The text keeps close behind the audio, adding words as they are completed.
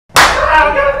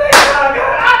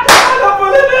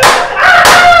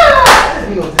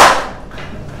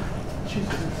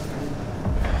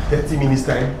30 minutes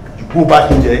time, you go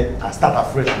back in there and start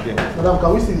afresh with them. Madam,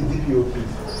 can we see the DPO, please?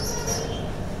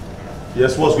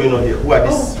 Yes, what's going on here? Who are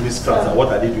these miscreants and what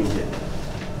are they doing here?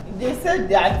 They said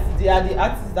that they are the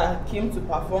artists that came to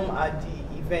perform at the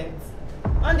event.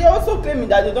 And they also claiming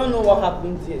that they don't know what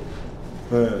happened here.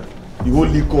 The whole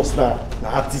liquor star, the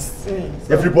artists.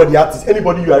 Everybody artists.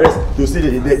 Anybody you arrest, they'll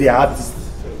say they are artists.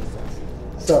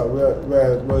 Sir,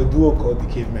 we're a duo called the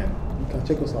Cavemen. You can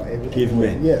check us out every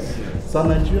Cavemen? Yes. So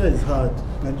Nigeria is hard.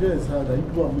 Nigeria is hard and you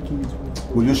people are making it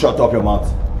work. Will you shut up your mouth?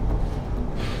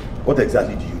 What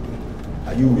exactly do you do?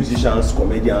 Are you musicians,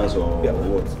 comedians, or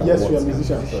what? Yes, what? we are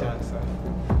musicians, sir.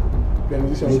 We are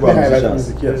musicians. You are musicians?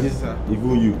 Music, yes. Yes, sir.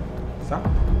 Even you? Sir?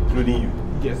 Including you?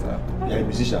 Yes, sir. You are a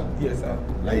musician? Yes, sir.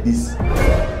 Like this?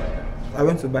 I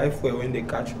went to buy fuel when they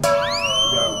catch me.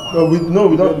 No, we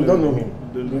don't know him.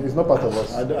 It's not part of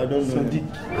us. I don't know.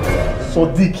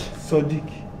 Sodiq.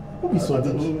 Who is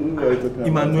Sodiq?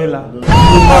 Emanuela.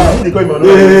 They call Emanuela.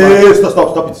 Hey,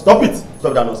 stop it. Stop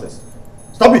that nonsense.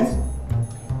 Stop it.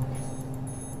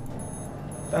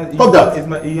 Stop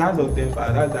that. He has a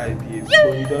temper. That's how he behaves.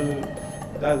 But you don't know.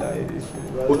 That's how it is.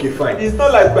 Okay, fine. It's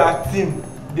not like we are team.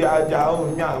 They are their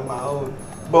own, me and my own.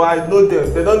 But I know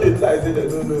them. They don't try to say they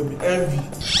don't know me. Envy.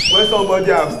 When somebody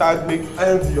have started making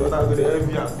envy, or not going to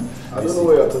envy. I don't know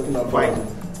what you're talking about. Fine.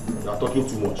 You are talking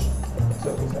too much.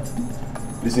 Sorry, sir.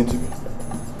 Listen to me.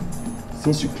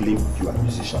 Since you claim you are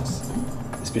musicians,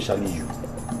 especially you,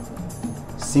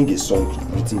 sing a song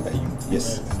written by you.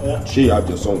 Yes. Sure, you have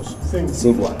your songs.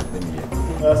 Sing one. Let me hear.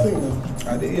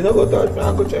 Sing. You don't go touch me.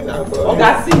 I'll go check that.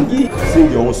 Okay, sing it. Sing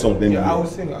your own song. Let me hear. I will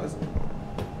sing. I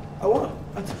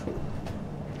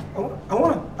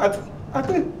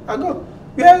go.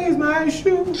 Where is my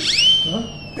shoe?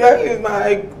 Where is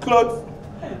my clothes?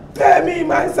 Pay me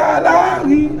my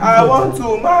salary. I want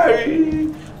to marry.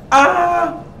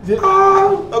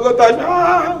 Don't go touch me.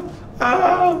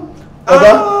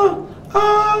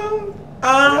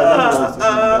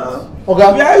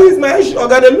 Okay. Where is my shoe?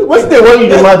 What's the one you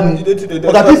demand?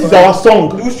 Okay, this is our song.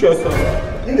 Lose your song.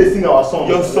 You dey sing our song.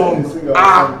 Your song.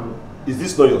 Is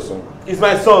this not your song? It's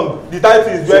my song. The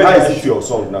title is So very how is it your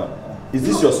song now? Is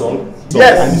this your song?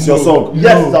 Yes. And it's your song?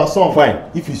 Yes, it's our song. Fine.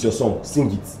 If it's your song,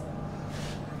 sing it.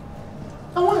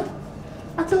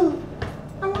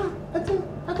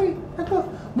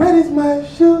 Where is my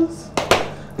shoes?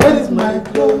 Where is my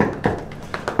clothes?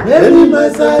 Where is my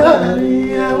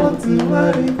salary? I want to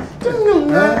marry.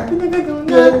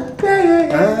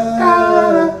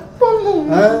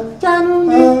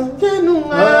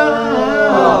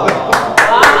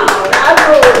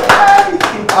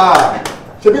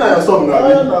 Should be like your song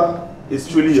now. It's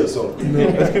truly your song. No,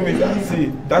 excuse me.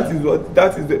 See, that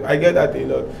is I get that a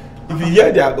lot. If you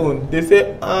hear their own, they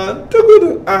say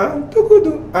tugudu,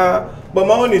 tugudu, but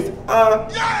my own is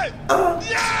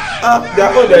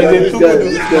their own there is a tugudu.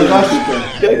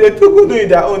 There is a tugudu in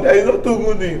their own. There is no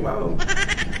tugudu in my own.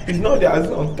 It's not their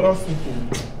song. Trust me.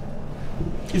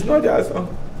 It's not their song.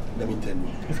 Let me tell you.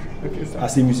 Okay, sir.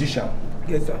 As a musician,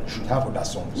 Yes, sir. you should have other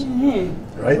songs.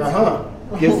 Right?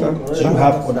 Yes, sir. You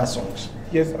have other songs.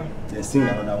 Yes, sir. Then sing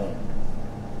another one.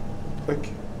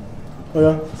 Okay. Oh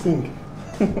yeah, sing.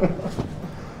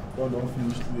 Don't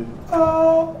finish today. I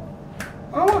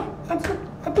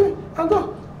go.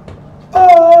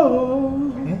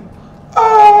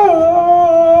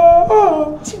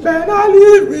 Better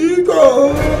leave me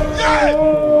go.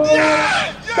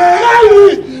 Better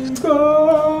leave me go.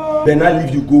 Bernard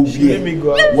leave you go She where? let me go.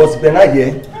 Was Bernard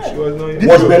here? She was not here.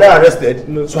 Was Bernard arrested?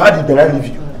 No. So how did Bernard leave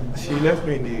you? She left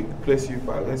me in the place you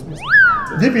arrest me.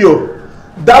 DPO,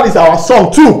 that is our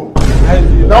song too.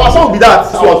 Now our song be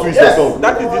that. This one too is your song.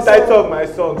 That is the title of my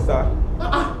song, sir.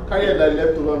 Carry it like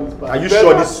leftover meat pie. Are you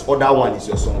sure this other one is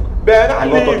your song? Bernard I'm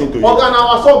not talking to you. Okay, now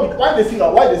our song. Why they sing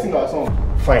our song?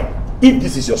 Fine. If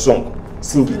this is your song,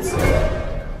 sing it.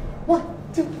 1,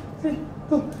 2, 3,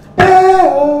 go.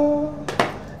 Hey-oh,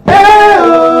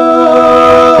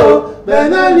 hey-oh,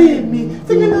 Bernard leave me.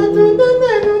 Singing on to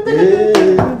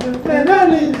Bernard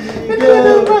leave me.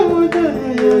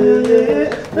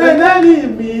 Bernard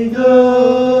leave me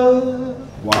go.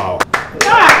 Wow.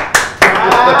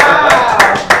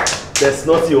 There's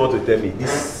nothing you want to tell me.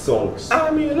 These songs.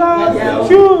 I'm in love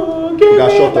with You you. Give can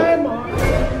me shut my up.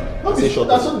 money. Say shut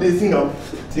That's up. what they sing.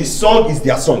 The song is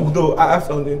their song. Though I have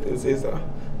something to say, sir.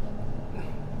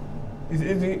 It's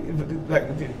even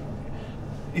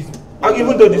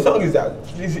though the song is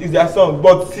their song,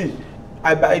 but see,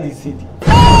 I buy the CD.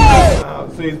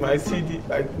 So it's my CD,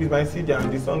 like with my CD,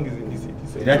 and the song is in the CD.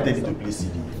 So Did I tell you to play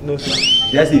CD? No, sir.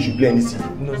 Did I say you should play any CD?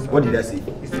 No, sir. What did I say?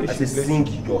 said I you said should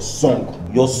sing your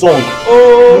song. Your song.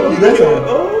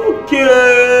 Oh,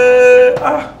 okay.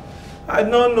 I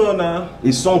don't know now.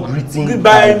 A song written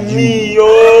by me.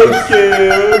 Okay.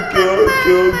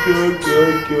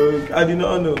 I did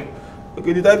not know.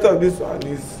 Okay, the title of this one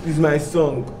is my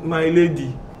song, My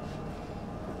Lady.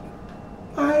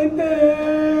 My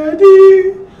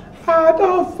lady, I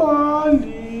don't fall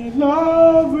in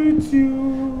love with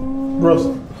you. Bros.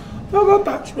 No go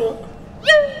touch me.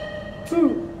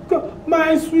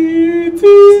 My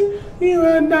sweetie, you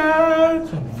and I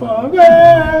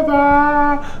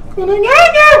forever.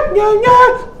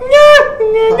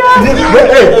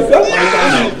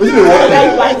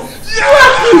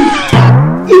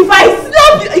 If I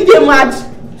slap you, you mad.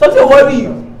 Something worry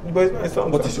you. But it's my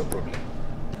song. What is your problem?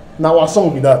 Now our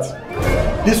song be that.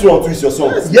 This one too is your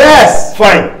song. Yes!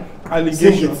 Fine.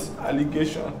 Allegation.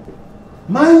 Allegation.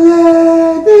 My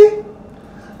lady,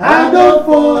 I don't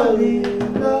fall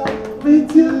in love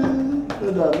with you.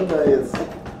 No, yes.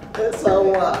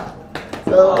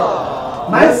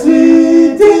 My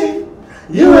sweetie,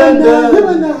 you and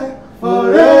I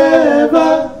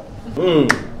forever.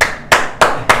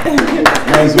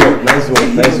 Nice work.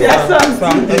 Yes, sir.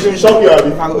 Shock you,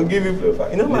 Abby. I will give you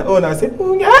play. You know my own. I say.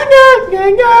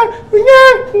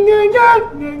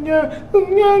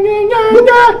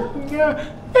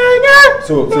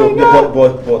 So,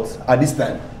 but at this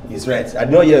time, he's right. I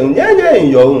did not hear in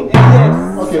your own.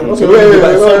 Yes. Okay,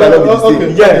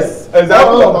 wait. Yes,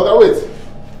 exactly. Wait.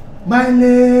 My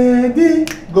lady,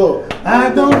 go. I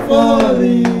don't fall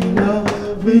in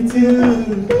love with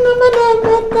you.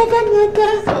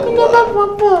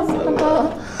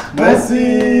 My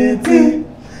sweetie,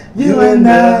 you and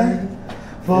I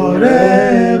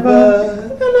forever.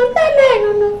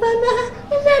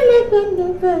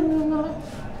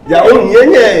 Their own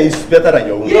nyenye is better than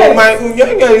your own. No, my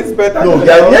nyenye is better. No,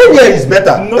 their nyenye is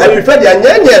better. No, I prefer their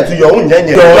nyenye to your own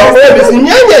nyenye. Your own is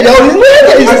nyenye. Their own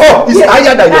nyenye is up. It's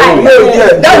higher than your own.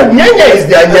 That nyenye is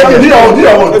their nyenye. Do your own. Do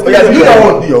your own. Yes, do your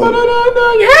own. Do your own.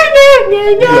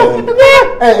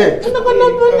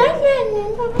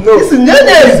 No, this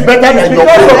nyenye is better than your own.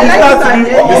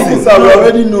 Listen, sir, we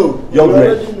already know. Young man.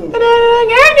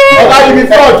 Okay,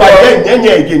 before if I get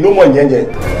nyenye again, no more nyenye.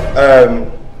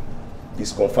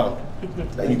 It's confirmed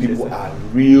that you people are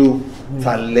real,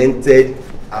 talented,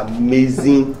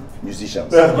 amazing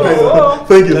musicians. Thank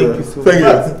you. Thank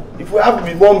you. If we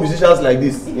have more musicians like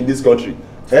this in this country,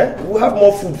 we'll have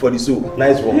more food for the soul.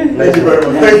 Nice one. Thank you very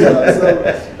much. Thank you.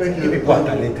 Thank you. You people are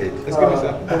talented. Excuse me,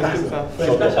 sir.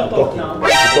 Shut up now.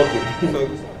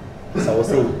 As I was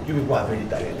saying, you people are very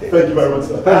talented. Thank you very much,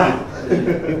 sir. Thank you.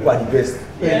 You people are the best.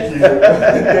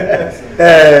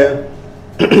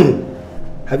 Thank you.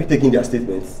 Have you taken their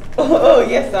statements? Oh,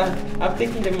 yes, sir. I've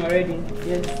taken them already.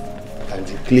 Yes. And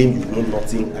you claim you know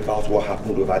nothing about what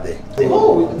happened over there.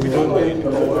 Oh, We don't know anything.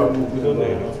 We don't know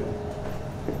anything.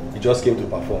 You just came to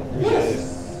perform.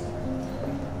 yes.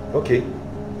 Okay.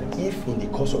 If in the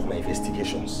course of my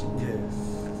investigations, Yes.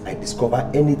 I discover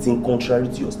anything contrary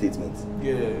to your statement,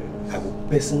 Yes. I will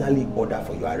personally order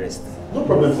for your arrest. No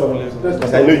problem, sir.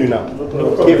 Because I know you now.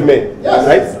 Cavemen, Yes.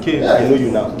 right? Cave. I know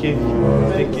you now. Cave.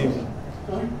 Stay cave.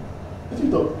 What you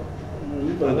talk?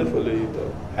 I don't follow you,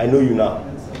 though. I know you now.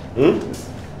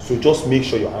 So just make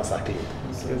sure your hands are clean.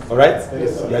 Yes. Alright?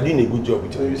 Yes, sir. You are doing a good job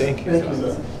with your Thank you, Thank you,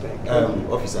 sir.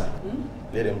 officer,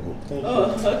 let them go. Thank you.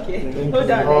 Oh, okay. Thank Hold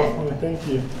you. on. Thank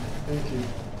you. Thank you.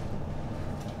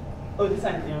 Oh, this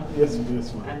one, yeah. Yes, ma'am.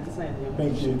 And this one, yeah.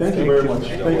 Thank you. Thank you very much.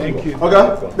 Thank you.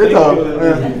 Okay. Later.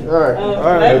 Thank you. All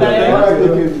right.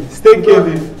 Bye-bye. Stay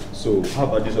cave. So how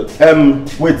about this one?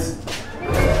 Wait.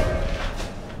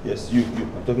 Yes, you.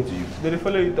 I'm talking to you. Did they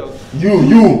follow you, though? You.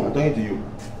 I'm talking to you.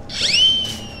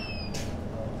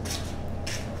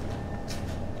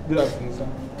 Good afternoon, sir.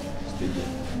 Stay there.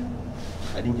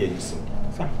 I didn't hear you sing.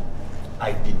 Sir.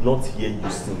 I did not hear you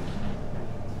sing.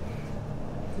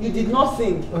 You did not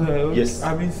sing. Yes.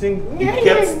 I've been singing. You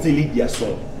kept stealing their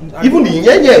song. Even the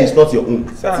nyenye is not your own.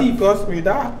 Sir, because with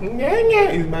that, nyenye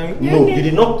is my nyenye. No, you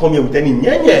did not come here with any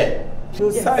nyenye. So,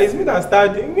 sir, it's me that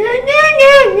started.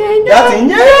 That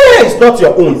nyenye is not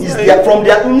your own. It's from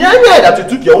their nyenye that you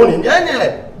took your own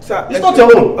nyenye. Sir, It's not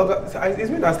your own. Okay, sir, it's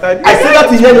me that started. I said that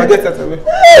nyenye. Get that away.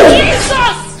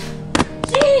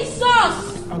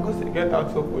 Jesus! I'm going to get out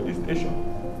of police station.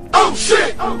 Oh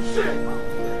shit!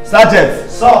 Sergeant,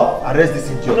 sir, arrest this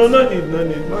idiot. No need. No,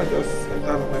 just get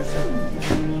out of myself.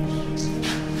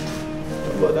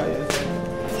 Don't bother yourself.